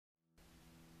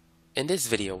In this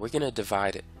video, we're going to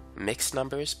divide mixed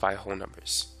numbers by whole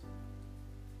numbers.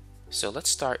 So let's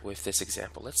start with this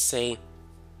example. Let's say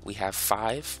we have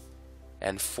 5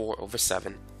 and 4 over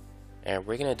 7, and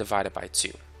we're going to divide it by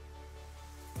 2.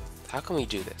 How can we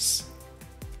do this?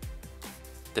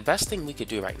 The best thing we could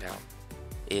do right now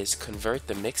is convert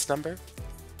the mixed number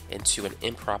into an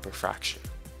improper fraction.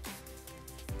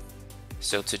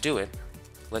 So to do it,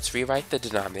 let's rewrite the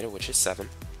denominator, which is 7,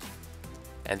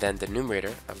 and then the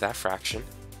numerator of that fraction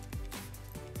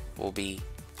will be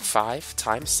 5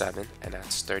 times 7, and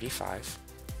that's 35,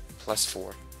 plus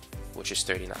 4, which is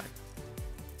 39.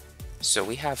 So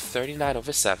we have 39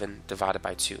 over 7 divided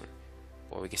by 2,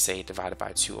 or we could say divided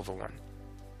by 2 over 1.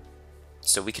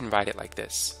 So we can write it like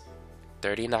this: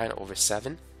 39 over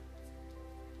 7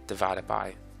 divided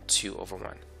by 2 over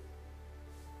 1.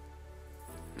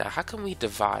 Now, how can we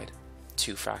divide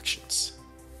two fractions?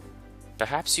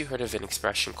 Perhaps you heard of an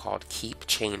expression called keep,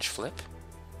 change, flip.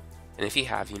 And if you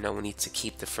have, you know we need to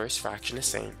keep the first fraction the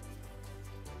same,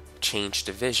 change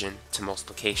division to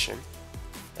multiplication,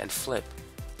 and flip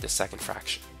the second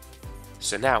fraction.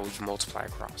 So now we can multiply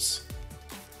across.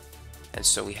 And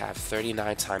so we have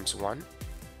 39 times 1,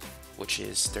 which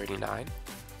is 39,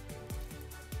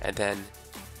 and then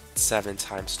 7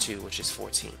 times 2, which is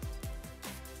 14.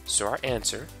 So our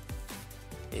answer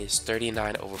is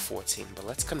 39 over 14, but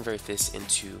let's convert this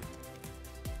into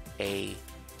a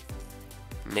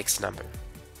mixed number.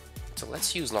 So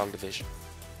let's use long division.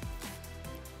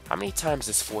 How many times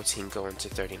does 14 go into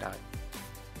 39?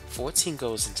 14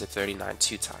 goes into 39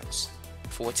 2 times.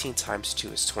 14 times 2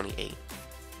 is 28.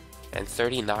 And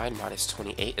 39 minus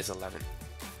 28 is 11.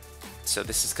 So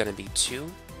this is going to be 2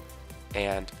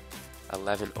 and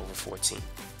 11 over 14.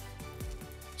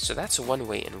 So that's one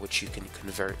way in which you can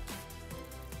convert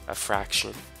a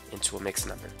fraction into a mixed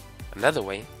number. Another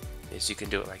way is you can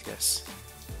do it like this.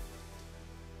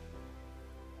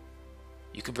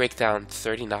 You could break down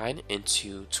 39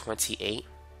 into 28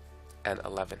 and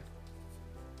 11.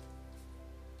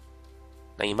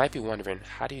 Now you might be wondering,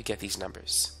 how do you get these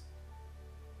numbers?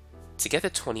 To get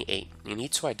the 28, you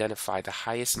need to identify the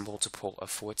highest multiple of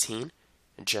 14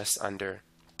 just under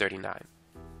 39.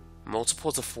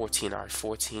 Multiples of 14 are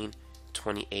 14,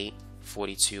 28,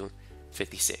 42,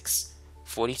 56.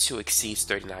 42 exceeds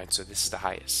 39, so this is the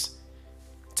highest.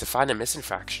 To find a missing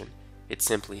fraction, it's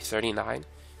simply 39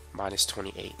 minus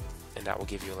 28, and that will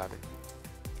give you 11.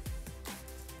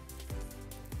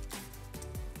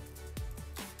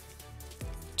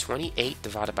 (28)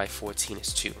 divided by 14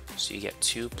 is 2, so you get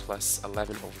 2 plus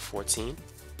 11 over 14,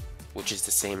 which is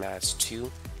the same as 2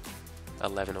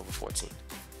 11 over 14.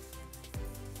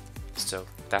 So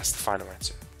that's the final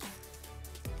answer.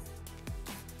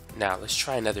 Now let's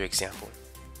try another example.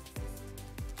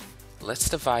 Let's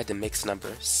divide the mixed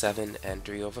number 7 and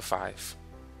 3 over 5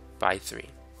 by 3.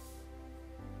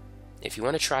 If you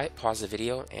want to try it, pause the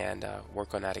video and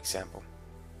work on that example.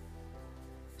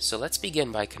 So let's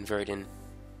begin by converting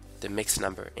the mixed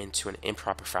number into an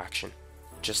improper fraction,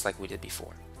 just like we did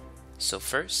before. So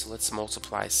first, let's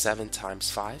multiply 7 times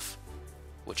 5,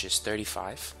 which is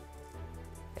 35,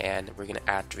 and we're going to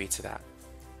add 3 to that.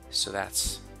 So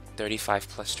that's 35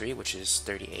 plus 3, which is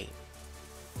 38.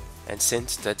 And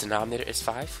since the denominator is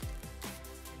 5,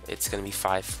 it's going to be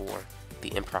 5 for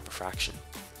the improper fraction.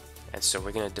 And so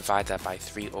we're going to divide that by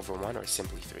 3 over 1, or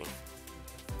simply 3.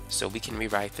 So we can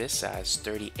rewrite this as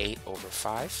 38 over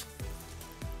 5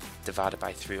 divided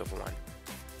by 3 over 1.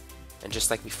 And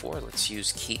just like before, let's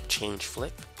use keep, change,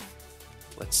 flip.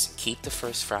 Let's keep the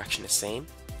first fraction the same,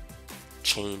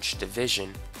 change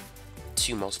division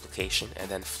to multiplication, and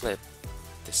then flip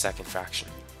the second fraction.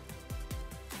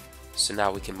 So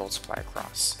now we can multiply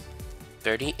across.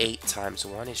 38 times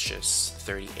 1 is just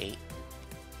 38.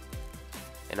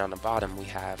 And on the bottom we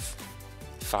have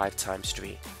 5 times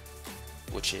 3,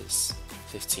 which is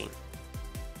 15.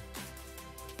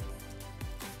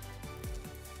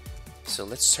 So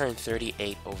let's turn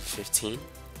 38 over 15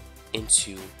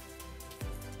 into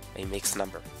a mixed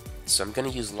number. So I'm going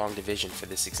to use long division for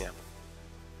this example.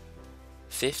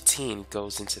 15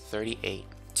 goes into 38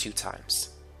 2 times.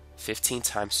 15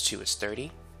 times 2 is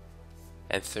 30,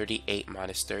 and 38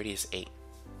 minus 30 is 8.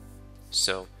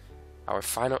 So our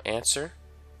final answer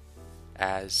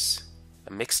as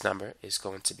a mixed number is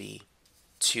going to be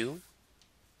 2,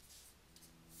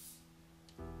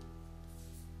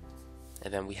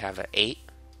 and then we have an 8,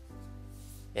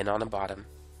 and on the bottom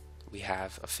we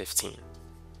have a 15.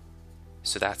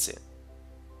 So that's it,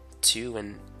 2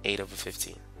 and 8 over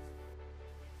 15.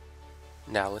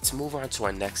 Now let's move on to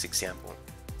our next example,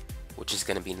 which is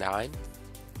going to be 9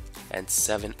 and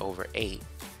 7 over 8,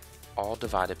 all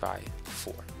divided by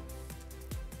 4.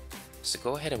 So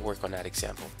go ahead and work on that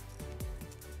example.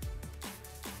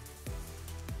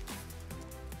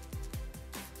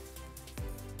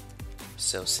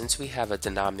 So since we have a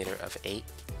denominator of 8,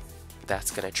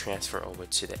 that's going to transfer over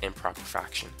to the improper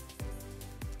fraction.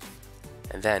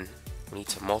 And then we need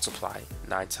to multiply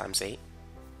 9 times 8.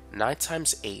 9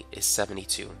 times 8 is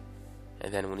 72.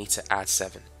 And then we need to add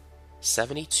 7.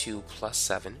 72 plus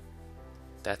 7,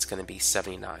 that's going to be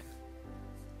 79.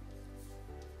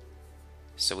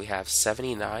 So we have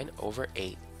 79 over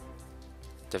 8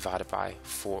 divided by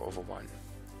 4 over 1.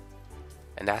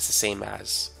 And that's the same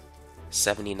as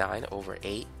 79 over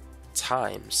 8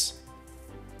 times,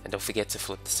 and don't forget to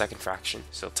flip the second fraction,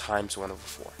 so times 1 over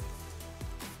 4.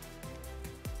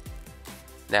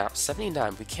 Now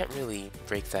 79, we can't really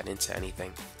break that into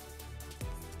anything.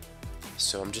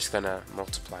 So I'm just going to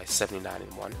multiply 79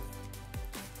 and 1.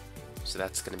 So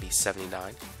that's going to be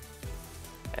 79.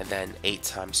 And then 8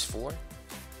 times 4,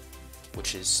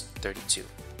 which is 32.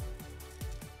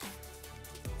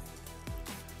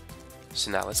 So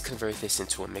now let's convert this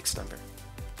into a mixed number.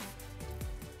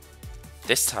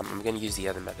 This time I'm going to use the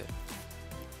other method.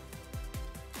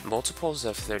 Multiples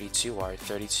of 32 are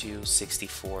 32,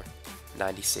 64,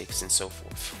 96, and so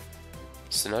forth.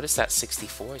 So notice that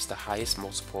 64 is the highest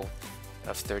multiple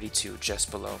of 32,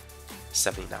 just below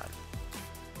 79.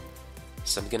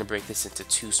 So I'm going to break this into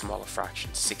two smaller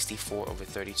fractions, 64 over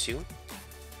 32,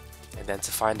 and then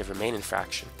to find the remaining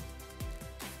fraction,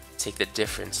 take the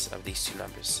difference of these two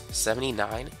numbers.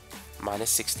 79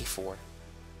 minus 64,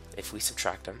 if we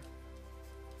subtract them,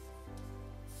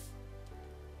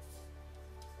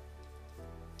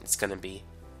 it's going to be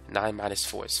 9 minus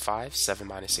 4 is 5, 7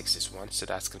 minus 6 is 1, so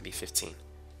that's going to be 15.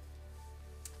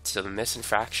 So the missing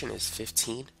fraction is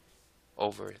 15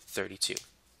 over 32.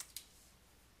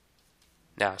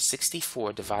 Now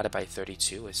 64 divided by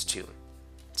 32 is 2.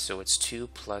 So it's 2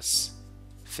 plus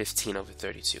 15 over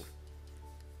 32.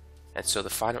 And so the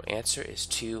final answer is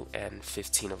 2 and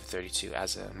 15 over 32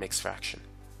 as a mixed fraction.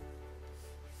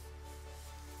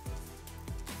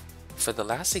 For the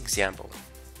last example,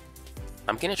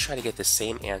 I'm going to try to get the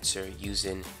same answer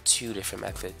using two different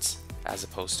methods as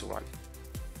opposed to one.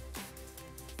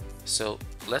 So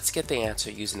let's get the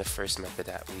answer using the first method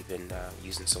that we've been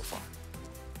using so far.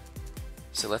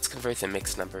 So let's convert the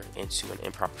mixed number into an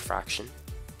improper fraction.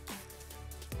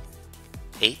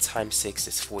 8 times 6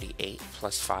 is 48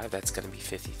 plus 5, that's going to be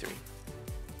 53.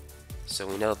 So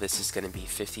we know this is going to be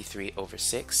 53 over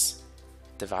 6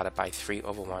 divided by 3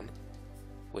 over 1,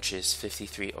 which is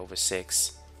 53 over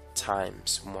 6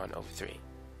 times 1 over 3.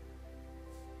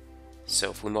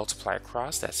 So if we multiply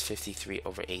across, that's 53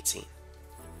 over 18.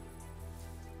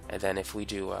 And then if we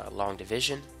do a long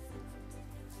division,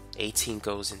 18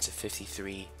 goes into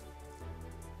 53.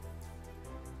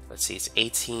 Let's see, it's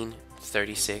 18,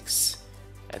 36,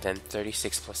 and then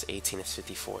 36 plus 18 is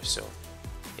 54, so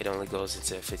it only goes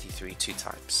into 53 two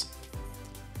times.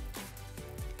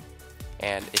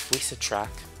 And if we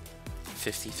subtract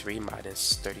 53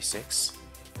 minus 36,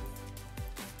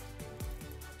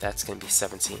 that's going to be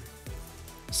 17.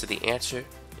 So the answer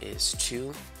is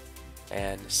 2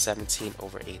 and 17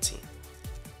 over 18.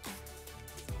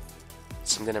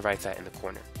 So I'm going to write that in the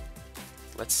corner.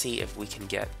 Let's see if we can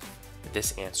get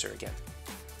this answer again.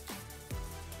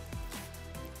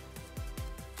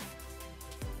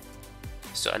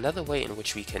 So another way in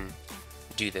which we can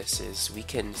do this is we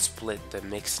can split the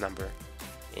mixed number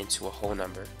into a whole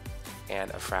number and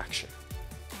a fraction.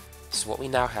 So what we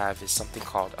now have is something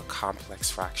called a complex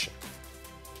fraction.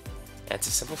 And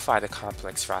to simplify the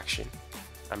complex fraction,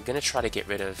 I'm going to try to get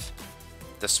rid of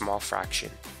the small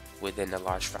fraction within the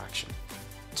large fraction.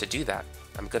 To do that,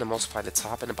 I'm going to multiply the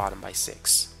top and the bottom by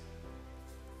 6.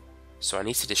 So I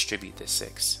need to distribute this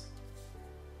 6.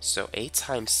 So 8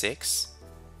 times 6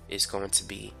 is going to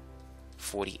be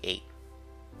 48.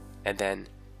 And then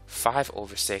 5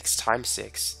 over 6 times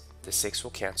 6, the 6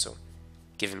 will cancel,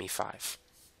 giving me 5.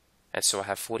 And so I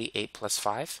have 48 plus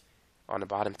 5. On the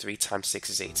bottom, 3 times 6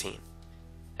 is 18.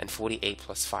 And 48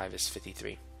 plus 5 is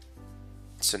 53.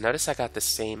 So notice I got the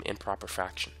same improper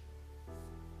fraction.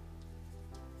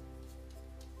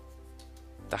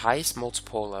 The highest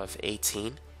multiple of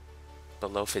 18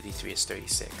 below 53 is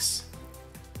 36.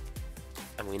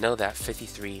 And we know that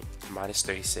 53 minus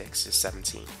 36 is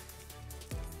 17.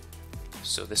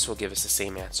 So this will give us the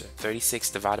same answer. 36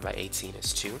 divided by 18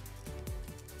 is 2.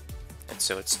 And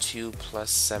so it's 2 plus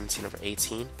 17 over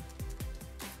 18,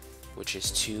 which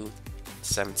is 2,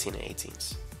 17 and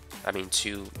 18s. I mean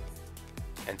 2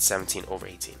 and 17 over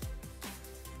 18.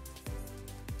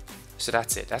 So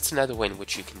that's it. That's another way in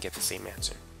which you can get the same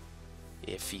answer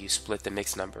if you split the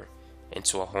mixed number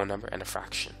into a whole number and a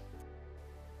fraction.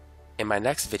 In my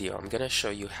next video, I'm going to show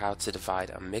you how to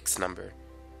divide a mixed number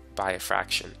by a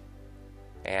fraction,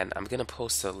 and I'm going to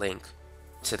post a link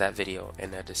to that video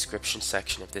in the description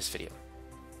section of this video.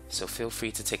 So feel free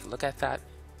to take a look at that,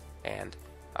 and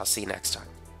I'll see you next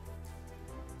time.